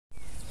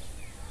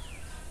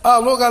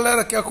Alô,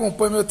 galera que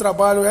acompanha meu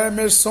trabalho,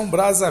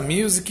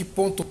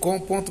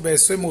 emersonbrasamusic.com.br.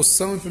 Sua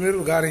emoção em primeiro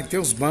lugar, em ter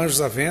os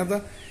banjos à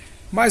venda.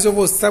 Mas eu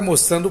vou estar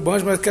mostrando o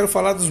banjo, mas quero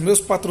falar dos meus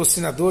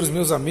patrocinadores,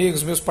 meus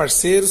amigos, meus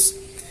parceiros,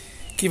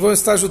 que vão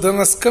estar ajudando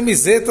nas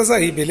camisetas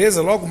aí,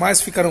 beleza? Logo mais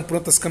ficarão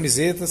prontas as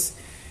camisetas.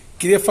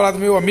 Queria falar do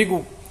meu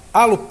amigo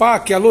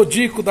Alupac, alô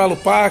Dico da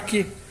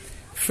Alupac,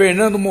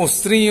 Fernando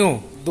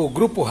Monstrinho do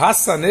grupo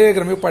Raça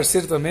Negra, meu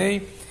parceiro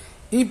também.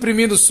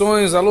 Imprimindo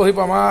Sonhos, alô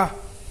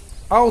Ribamar.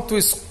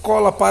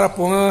 Autoescola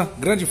Parapuã,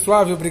 grande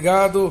Flávio,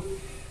 obrigado.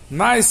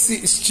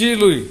 Nice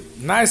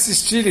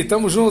Style,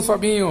 tamo junto,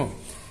 Fabinho.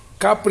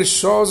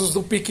 Caprichosos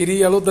do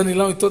Piquiri, alô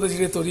Danilão e toda a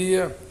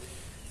diretoria.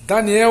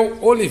 Daniel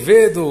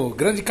Olivedo,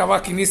 grande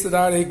cavaquinista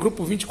da área aí,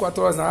 grupo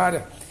 24 horas na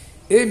área.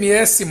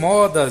 MS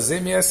Modas,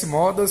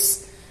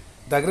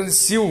 da grande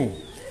Sil.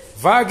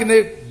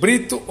 Wagner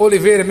Brito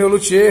Oliveira, meu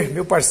luthier,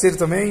 meu parceiro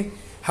também.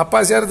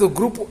 Rapaziada do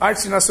grupo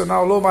Arte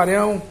Nacional, alô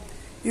Marião.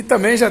 E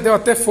também já deu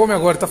até fome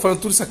agora, tá falando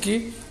tudo isso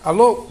aqui.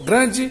 Alô,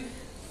 grande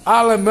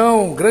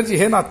alemão, grande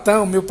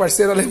Renatão, meu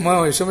parceiro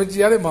alemão. Eu chamo ele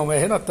de alemão, mas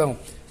é Renatão.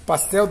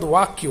 Pastel do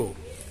Akio.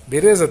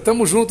 Beleza?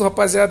 Tamo junto,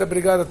 rapaziada.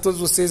 Obrigado a todos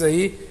vocês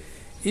aí.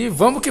 E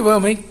vamos que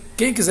vamos, hein?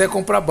 Quem quiser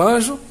comprar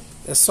banjo,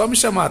 é só me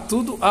chamar.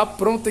 Tudo à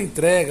pronta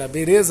entrega.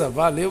 Beleza?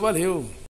 Valeu, valeu.